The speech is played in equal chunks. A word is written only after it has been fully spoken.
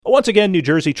Once again, New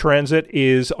Jersey Transit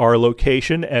is our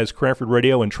location as Cranford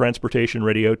Radio and Transportation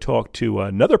Radio talk to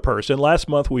another person. Last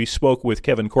month, we spoke with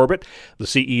Kevin Corbett, the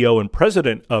CEO and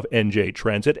president of NJ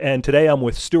Transit, and today I'm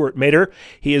with Stuart Mader.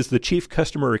 He is the Chief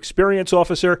Customer Experience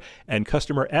Officer and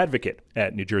Customer Advocate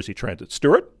at New Jersey Transit.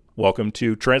 Stuart, welcome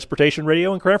to Transportation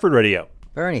Radio and Cranford Radio.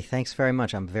 Bernie, thanks very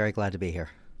much. I'm very glad to be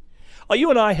here. You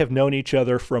and I have known each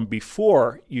other from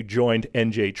before you joined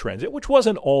NJ Transit, which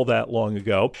wasn't all that long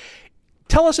ago.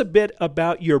 Tell us a bit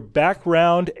about your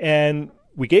background, and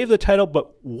we gave the title,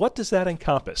 but what does that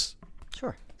encompass?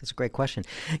 Sure. That's a great question.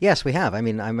 Yes, we have. I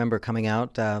mean, I remember coming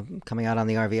out on the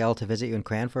RVL to visit you in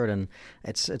Cranford, and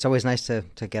it's always nice to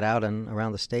get out and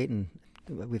around the state, and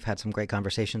we've had some great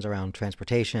conversations around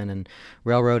transportation and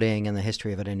railroading and the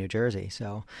history of it in New Jersey.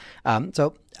 So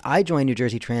I joined New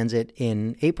Jersey Transit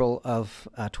in April of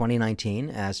 2019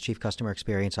 as Chief Customer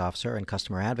Experience Officer and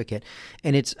Customer Advocate.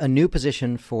 And it's a new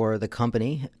position for the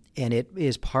company, and it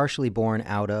is partially born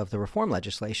out of the reform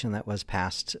legislation that was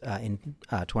passed in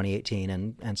 2018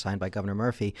 and signed by Governor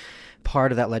Murphy.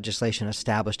 Part of that legislation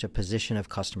established a position of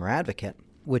customer advocate,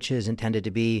 which is intended to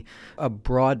be a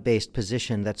broad-based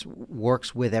position that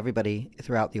works with everybody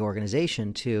throughout the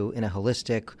organization to, in a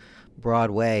holistic,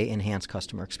 broad way, enhance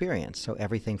customer experience. So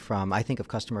everything from, I think of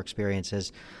customer experience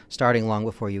as starting long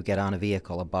before you get on a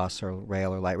vehicle, a bus or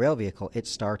rail or light rail vehicle. It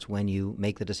starts when you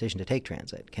make the decision to take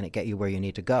transit. Can it get you where you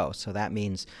need to go? So that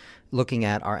means looking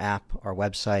at our app, our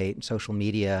website, social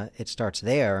media. It starts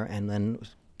there and then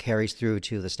carries through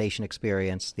to the station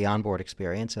experience, the onboard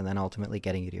experience, and then ultimately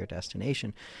getting you to your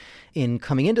destination. In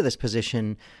coming into this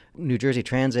position, New Jersey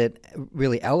Transit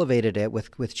really elevated it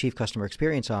with Chief Customer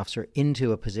Experience Officer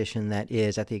into a position that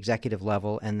is at the executive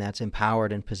level and that's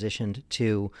empowered and positioned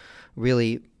to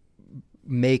really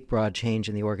make broad change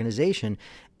in the organization.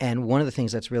 And one of the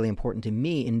things that's really important to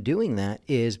me in doing that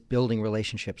is building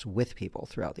relationships with people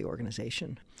throughout the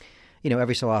organization. You know,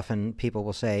 every so often people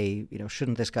will say, you know,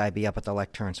 shouldn't this guy be up at the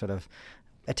lectern sort of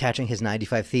attaching his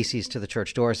 95 theses to the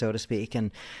church door, so to speak? And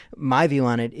my view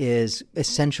on it is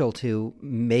essential to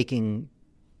making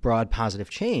broad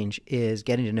positive change is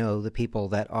getting to know the people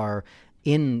that are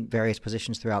in various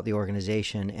positions throughout the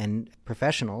organization and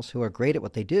professionals who are great at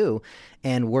what they do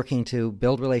and working to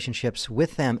build relationships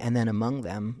with them and then among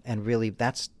them. And really,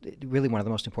 that's really one of the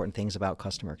most important things about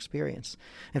customer experience.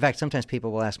 In fact, sometimes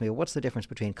people will ask me, well, what's the difference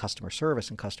between customer service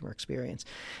and customer experience?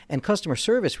 And customer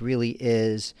service really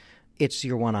is, it's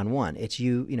your one-on-one. It's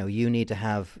you need to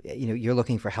have, you're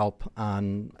looking for help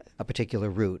on a particular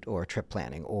route or trip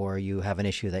planning, or you have an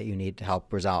issue that you need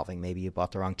help resolving. Maybe you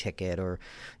bought the wrong ticket, or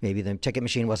maybe the ticket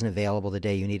machine wasn't available the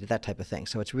day you needed, that type of thing.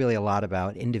 So it's really a lot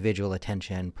about individual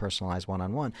attention, personalized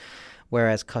one-on-one.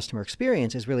 Whereas customer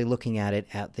experience is really looking at it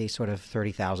at the sort of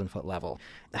 30,000-foot level.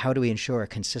 How do we ensure a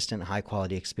consistent,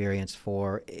 high-quality experience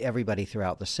for everybody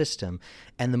throughout the system?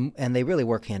 And they really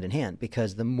work hand in hand,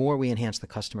 because the more we enhance the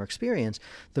customer experience,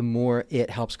 the more it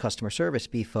helps customer service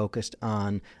be focused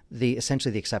on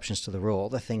essentially the exceptions to the rule,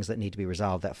 the things that need to be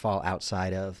resolved that fall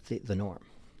outside of the norm.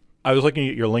 I was looking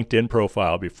at your LinkedIn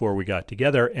profile before we got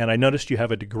together, and I noticed you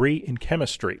have a degree in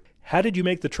chemistry. How did you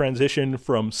make the transition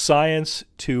from science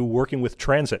to working with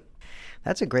transit?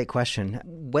 That's a great question.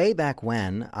 Way back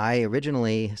when, I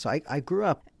grew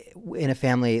up in a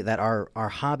family that our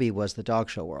hobby was the dog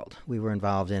show world. We were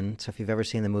involved in, so if you've ever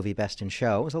seen the movie Best in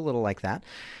Show, it was a little like that.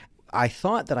 I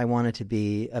thought that I wanted to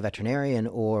be a veterinarian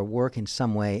or work in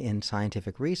some way in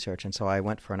scientific research, and so I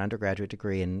went for an undergraduate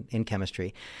degree in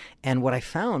chemistry. And what I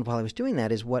found while I was doing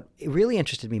that is what really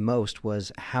interested me most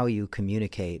was how you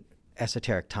communicate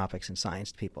esoteric topics in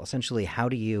science to people. Essentially, how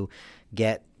do you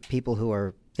get people who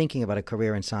are thinking about a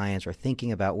career in science or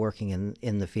thinking about working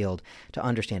in the field to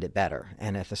understand it better?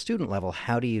 And at the student level,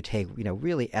 how do you take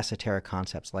really esoteric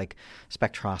concepts like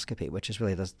spectroscopy, which is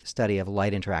really the study of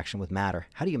light interaction with matter?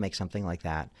 How do you make something like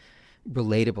that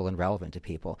relatable and relevant to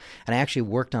people? And I actually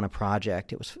worked on a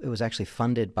project. It was actually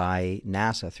funded by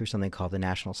NASA through something called the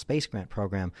National Space Grant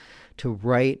Program to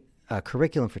write a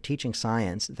curriculum for teaching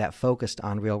science that focused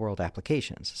on real-world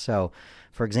applications. So,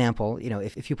 for example,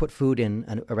 if you put food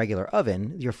in a regular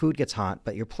oven, your food gets hot,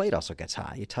 but your plate also gets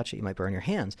hot. You touch it, you might burn your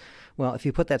hands. Well, if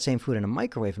you put that same food in a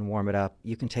microwave and warm it up,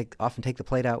 you can often take the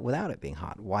plate out without it being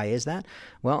hot. Why is that?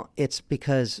 Well, it's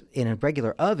because in a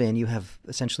regular oven, you have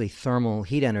essentially thermal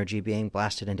heat energy being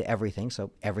blasted into everything,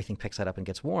 so everything picks that up and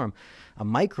gets warm. A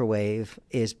microwave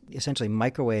is essentially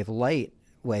microwave light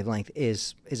wavelength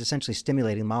is essentially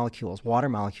stimulating molecules, water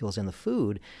molecules in the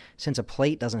food. Since a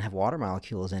plate doesn't have water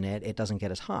molecules in it, it doesn't get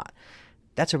as hot.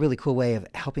 that's a really cool way of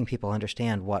helping people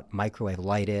understand what microwave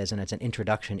light is, and it's an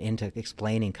introduction into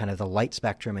explaining kind of the light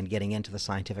spectrum and getting into the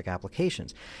scientific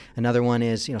applications. Another one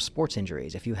is, sports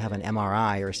injuries. If you have an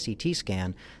MRI or a CT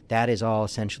scan, that is all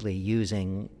essentially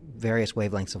using various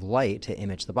wavelengths of light to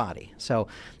image the body. So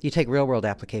you take real-world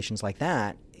applications like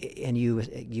that, and you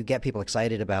get people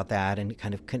excited about that and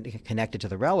kind of connected to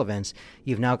the relevance.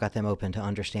 You've now got them open to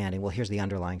understanding, well, here's the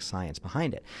underlying science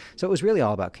behind it. So it was really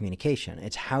all about communication.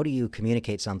 It's how do you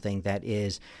communicate something that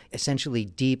is essentially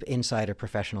deep insider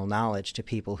professional knowledge to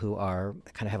people who are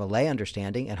kind of have a lay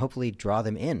understanding, and hopefully draw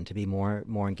them in to be more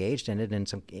engaged in it. And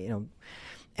some,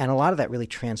 and a lot of that really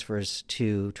transfers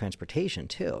to transportation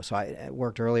too. So I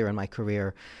worked earlier in my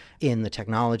career in the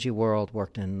technology world,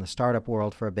 worked in the startup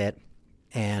world for a bit,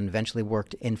 and eventually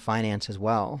worked in finance as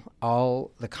well.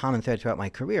 All the common thread throughout my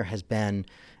career has been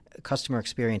customer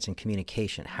experience and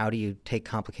communication. How do you take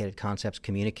complicated concepts,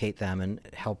 communicate them, and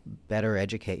help better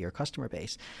educate your customer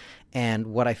base? And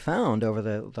what I found over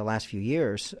the last few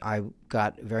years, I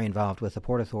got very involved with the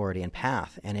Port Authority and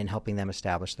PATH, and in helping them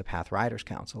establish the PATH Riders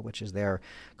Council, which is their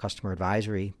customer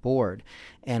advisory board.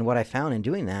 And what I found in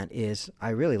doing that is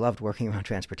I really loved working around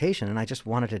transportation, and I just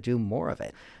wanted to do more of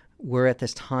it. We're at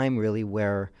this time really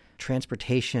where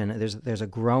transportation, there's a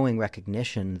growing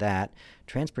recognition that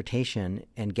transportation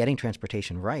and getting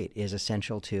transportation right is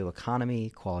essential to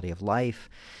economy, quality of life.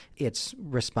 It's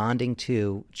responding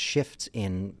to shifts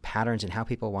in patterns in how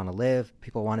people want to live.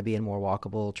 People want to be in more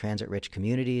walkable, transit-rich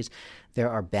communities. There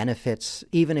are benefits,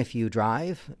 even if you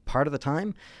drive part of the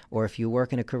time, or if you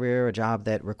work in a career, a job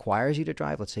that requires you to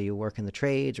drive. Let's say you work in the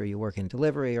trades, or you work in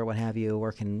delivery, or what have you,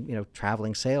 work in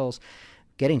traveling sales.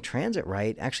 Getting transit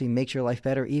right actually makes your life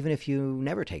better even if you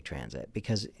never take transit,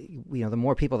 because the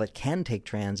more people that can take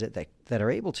transit that are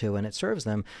able to, and it serves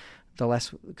them, the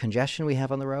less congestion we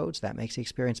have on the roads. That makes the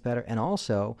experience better. And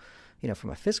also, from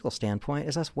a fiscal standpoint,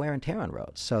 there's less wear and tear on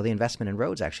roads. So the investment in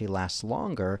roads actually lasts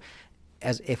longer,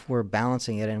 as if we're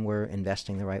balancing it and we're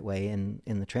investing the right way in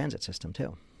the transit system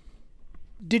too.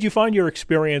 Did you find your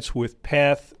experience with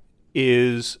PATH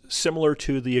is similar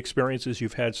to the experiences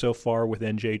you've had so far with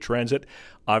NJ Transit?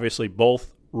 Obviously,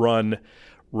 both run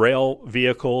rail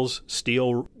vehicles,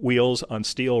 steel wheels on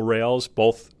steel rails.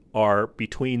 Both are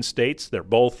between states. They're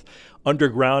both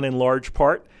underground in large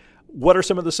part. What are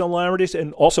some of the similarities,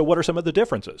 and also what are some of the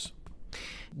differences?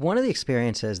 One of the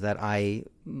experiences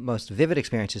most vivid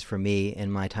experiences for me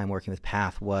in my time working with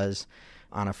PATH was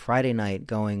on a Friday night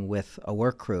going with a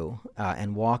work crew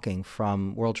and walking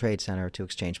from World Trade Center to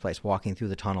Exchange Place, walking through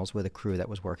the tunnels with a crew that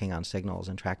was working on signals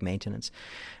and track maintenance.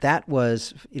 That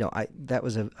was, that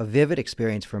was a vivid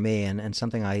experience for me, and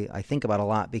something I think about a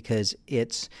lot, because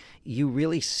you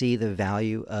really see the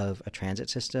value of a transit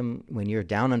system when you're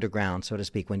down underground, so to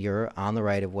speak, when you're on the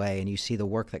right of way and you see the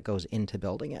work that goes into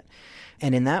building it.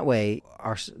 And in that way,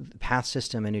 our PATH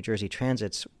system and New Jersey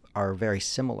Transit's are very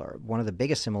similar. One of the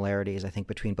biggest similarities, I think,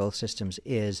 between both systems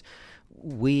is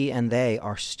we and they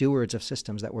are stewards of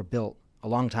systems that were built a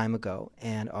long time ago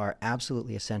and are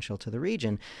absolutely essential to the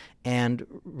region and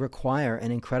require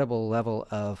an incredible level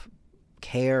of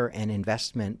care and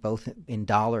investment, both in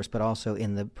dollars but also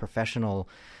in the professional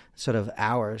sort of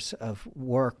hours of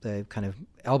work, the kind of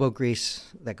elbow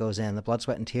grease that goes in, the blood,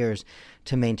 sweat, and tears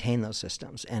to maintain those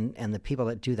systems. And the people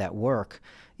that do that work,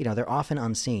 they're often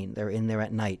unseen. They're in there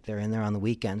at night. They're in there on the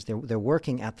weekends. They're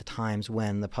working at the times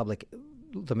when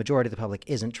the majority of the public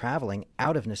isn't traveling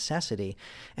out of necessity.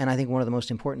 And I think one of the most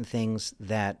important things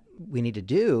that we need to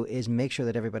do is make sure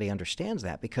that everybody understands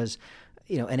that, because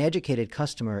an educated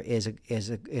customer is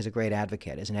a great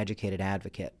advocate, is an educated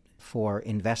advocate for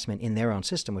investment in their own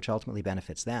system, which ultimately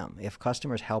benefits them. If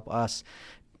customers help us,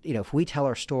 if we tell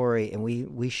our story and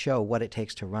we show what it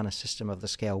takes to run a system of the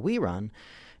scale we run,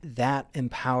 that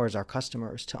empowers our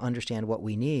customers to understand what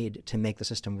we need to make the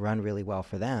system run really well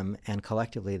for them. And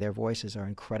collectively, their voices are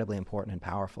incredibly important and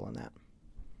powerful in that.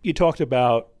 You talked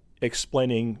about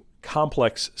explaining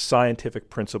complex scientific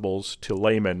principles to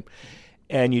laymen,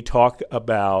 and you talk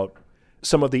about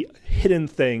some of the hidden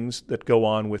things that go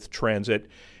on with transit.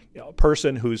 A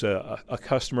person who's a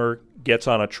customer gets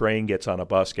on a train, gets on a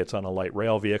bus, gets on a light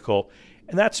rail vehicle,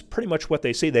 and that's pretty much what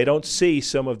they see. They don't see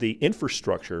some of the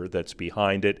infrastructure that's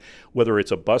behind it, whether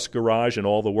it's a bus garage and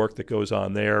all the work that goes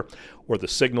on there, or the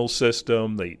signal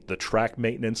system, the track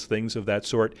maintenance, things of that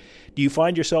sort. Do you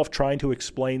find yourself trying to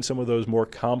explain some of those more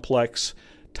complex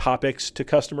topics to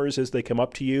customers as they come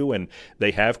up to you and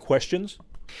they have questions?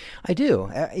 I do.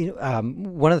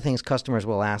 One of the things customers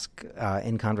will ask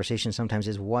in conversation sometimes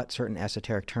is what certain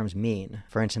esoteric terms mean.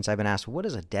 For instance, I've been asked, what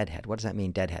is a deadhead? What does that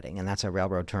mean, deadheading? And that's a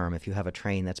railroad term if you have a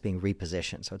train that's being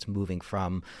repositioned. So it's moving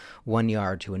from one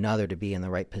yard to another to be in the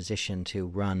right position to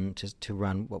run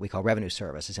what we call revenue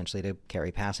service, essentially to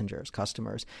carry passengers,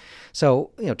 customers.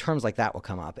 So, terms like that will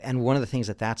come up. And one of the things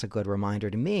that's a good reminder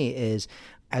to me is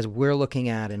as we're looking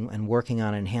at and working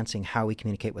on enhancing how we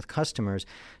communicate with customers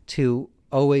to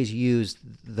always use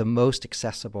the most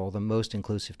accessible, the most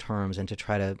inclusive terms, and to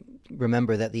try to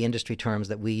remember that the industry terms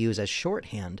that we use as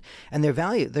shorthand, and they're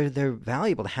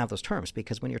valuable to have those terms,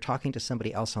 because when you're talking to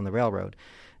somebody else on the railroad,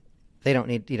 they don't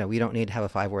need, we don't need to have a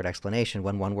 5-word explanation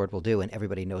when one word will do and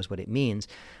everybody knows what it means.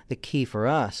 The key for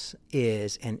us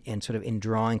is, and sort of in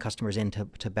drawing customers in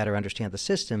to better understand the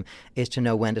system, is to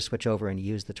know when to switch over and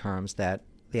use the terms that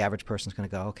the average person's going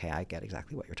to go, okay, I get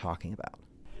exactly what you're talking about.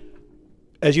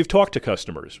 As you've talked to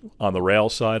customers on the rail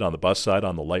side, on the bus side,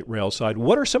 on the light rail side,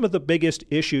 what are some of the biggest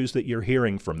issues that you're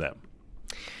hearing from them?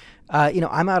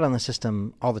 I'm out on the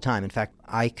system all the time. In fact,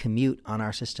 I commute on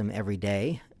our system every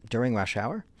day during rush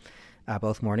hour,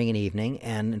 both morning and evening.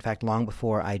 And in fact, long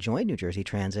before I joined New Jersey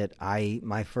Transit,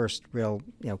 my first real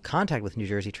contact with New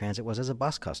Jersey Transit was as a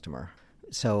bus customer.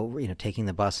 So, taking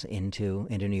the bus into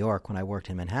New York when I worked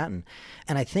in Manhattan.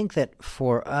 And I think that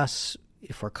for us,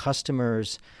 for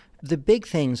customers, the big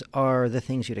things are the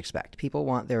things you'd expect. People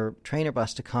want their train or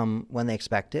bus to come when they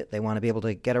expect it. They want to be able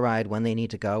to get a ride when they need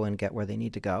to go and get where they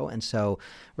need to go. And so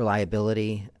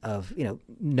reliability of,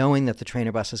 knowing that the train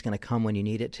or bus is going to come when you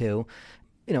need it to,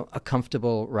 a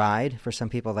comfortable ride. For some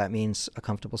people, that means a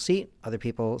comfortable seat.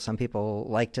 Some people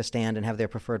like to stand and have their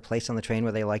preferred place on the train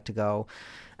where they like to go,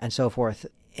 and so forth.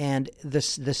 And the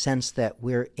sense that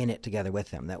we're in it together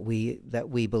with them, that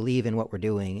we believe in what we're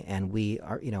doing, and we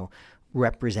are,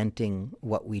 representing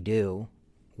what we do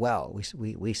well.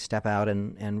 We step out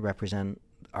and represent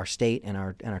our state and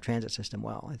our transit system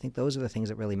well. I think those are the things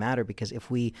that really matter, because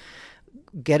if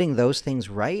getting those things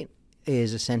right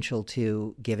is essential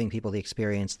to giving people the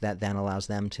experience that then allows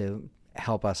them to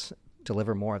help us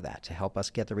deliver more of that, to help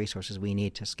us get the resources we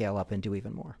need to scale up and do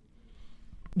even more.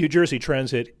 New Jersey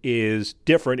Transit is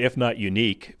different, if not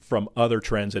unique, from other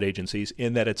transit agencies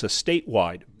in that it's a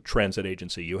statewide transit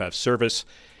agency. You have service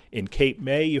in Cape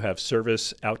May, you have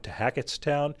service out to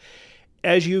Hackettstown.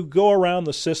 As you go around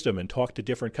the system and talk to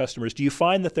different customers, do you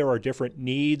find that there are different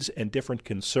needs and different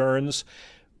concerns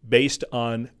based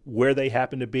on where they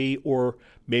happen to be, or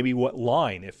maybe what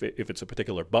line, if it's a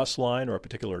particular bus line or a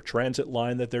particular transit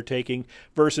line that they're taking,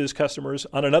 versus customers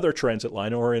on another transit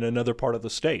line or in another part of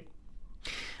the state?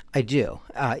 I do.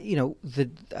 I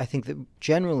think that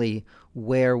generally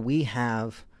where we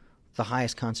have the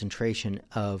highest concentration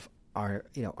of our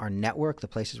network, the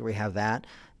places where we have that,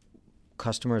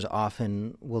 customers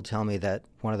often will tell me that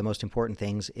one of the most important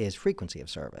things is frequency of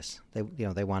service. They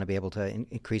want to be able to,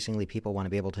 increasingly people want to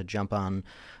be able to jump on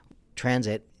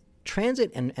transit.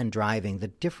 Transit and driving, the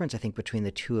difference I think between the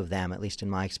two of them, at least in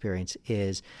my experience,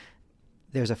 is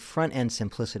there's a front-end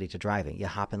simplicity to driving. You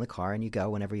hop in the car and you go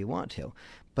whenever you want to.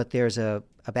 But there's a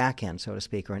back end, so to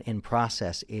speak, or an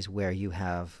in-process is where you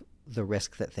have the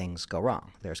risk that things go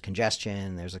wrong. There's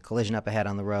congestion, there's a collision up ahead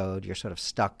on the road, you're sort of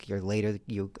stuck,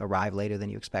 you arrive later than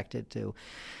you expected to.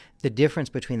 The difference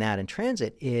between that and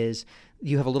transit is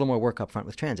you have a little more work up front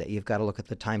with transit. You've got to look at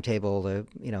the timetable,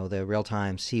 the real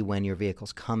time, see when your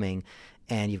vehicle's coming,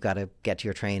 and you've got to get to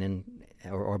your train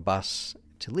or bus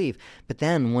to leave. But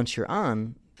then once you're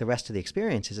on, the rest of the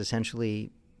experience is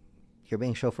essentially you're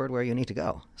being chauffeured where you need to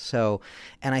go. So,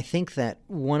 and I think that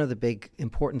one of the big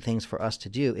important things for us to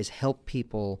do is help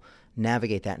people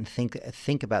navigate that and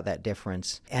think about that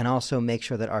difference, and also make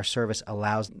sure that our service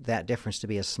allows that difference to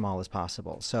be as small as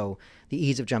possible. So the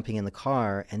ease of jumping in the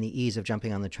car and the ease of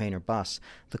jumping on the train or bus,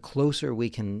 the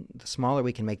smaller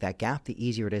we can make that gap, the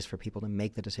easier it is for people to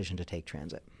make the decision to take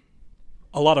transit.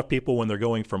 A lot of people, when they're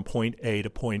going from point A to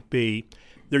point B,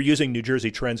 they're using New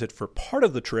Jersey Transit for part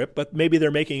of the trip, but maybe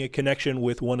they're making a connection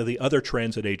with one of the other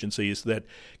transit agencies that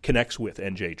connects with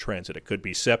NJ Transit. It could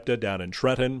be SEPTA down in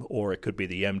Trenton, or it could be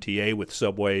the MTA with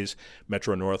Subways,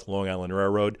 Metro North, Long Island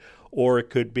Railroad, or it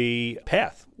could be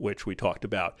PATH, which we talked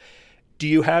about. Do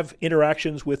you have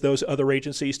interactions with those other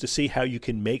agencies to see how you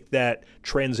can make that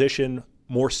transition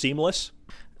more seamless?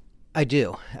 I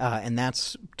do, and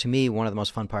that's, to me, one of the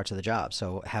most fun parts of the job.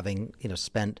 So having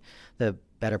spent the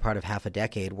better part of half a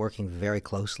decade working very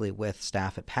closely with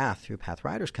staff at PATH through PATH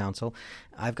Riders Council,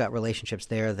 I've got relationships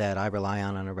there that I rely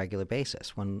on a regular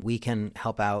basis. When we can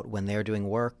help out when they're doing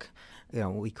work,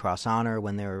 we cross honor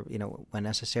when they're when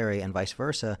necessary, and vice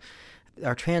versa.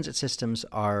 Our transit systems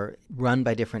are run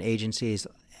by different agencies,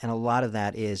 and a lot of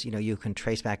that is, you can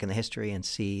trace back in the history and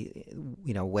see,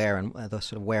 where and the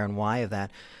sort of where and why of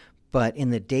that. But in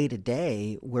the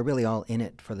day-to-day, we're really all in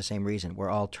it for the same reason. We're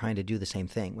all trying to do the same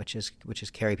thing, which is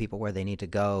carry people where they need to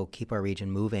go, keep our region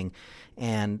moving.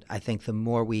 And I think the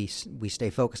more we stay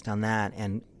focused on that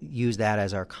and use that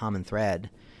as our common thread,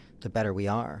 the better we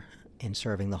are in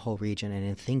serving the whole region and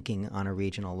in thinking on a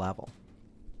regional level.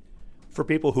 For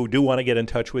people who do want to get in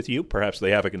touch with you, perhaps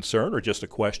they have a concern or just a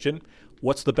question,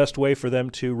 what's the best way for them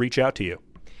to reach out to you?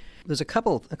 There's a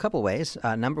couple ways.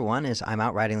 Number one is I'm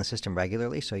out riding the system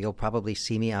regularly, so you'll probably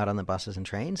see me out on the buses and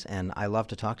trains, and I love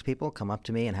to talk to people, come up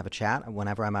to me and have a chat.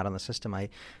 Whenever I'm out on the system,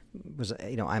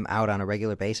 I'm out on a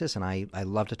regular basis, and I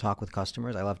love to talk with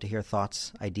customers. I love to hear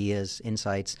thoughts, ideas,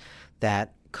 insights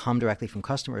that come directly from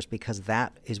customers, because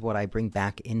that is what I bring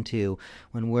back into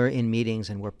when we're in meetings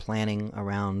and we're planning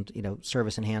around,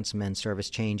 service enhancements, service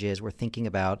changes. We're thinking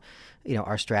about,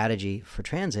 our strategy for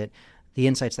transit. The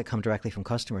insights that come directly from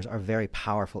customers are very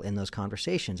powerful in those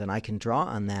conversations, and I can draw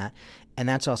on that. And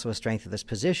that's also a strength of this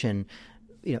position.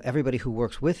 Everybody who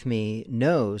works with me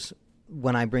knows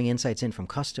when I bring insights in from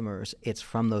customers, it's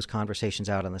from those conversations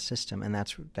out on the system, and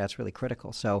that's really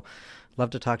critical. So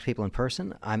love to talk to people in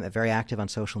person. I'm very active on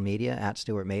social media at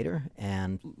Stuart Mader,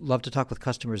 and love to talk with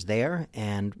customers there.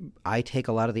 And I take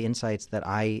a lot of the insights that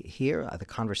I hear, the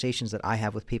conversations that I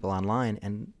have with people online,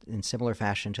 and in similar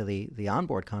fashion to the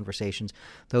onboard conversations,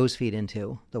 those feed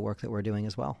into the work that we're doing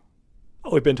as well.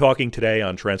 We've been talking today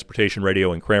on Transportation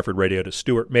Radio and Cranford Radio to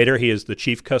Stuart Mader. He is the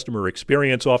Chief Customer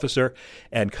Experience Officer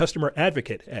and Customer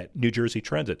Advocate at New Jersey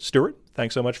Transit. Stuart,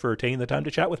 thanks so much for taking the time to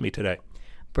chat with me today.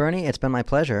 Bernie, it's been my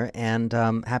pleasure, and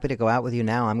happy to go out with you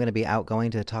now. I'm going to be out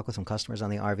going to talk with some customers on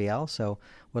the RVL, so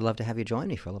would love to have you join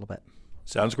me for a little bit.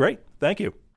 Sounds great. Thank you.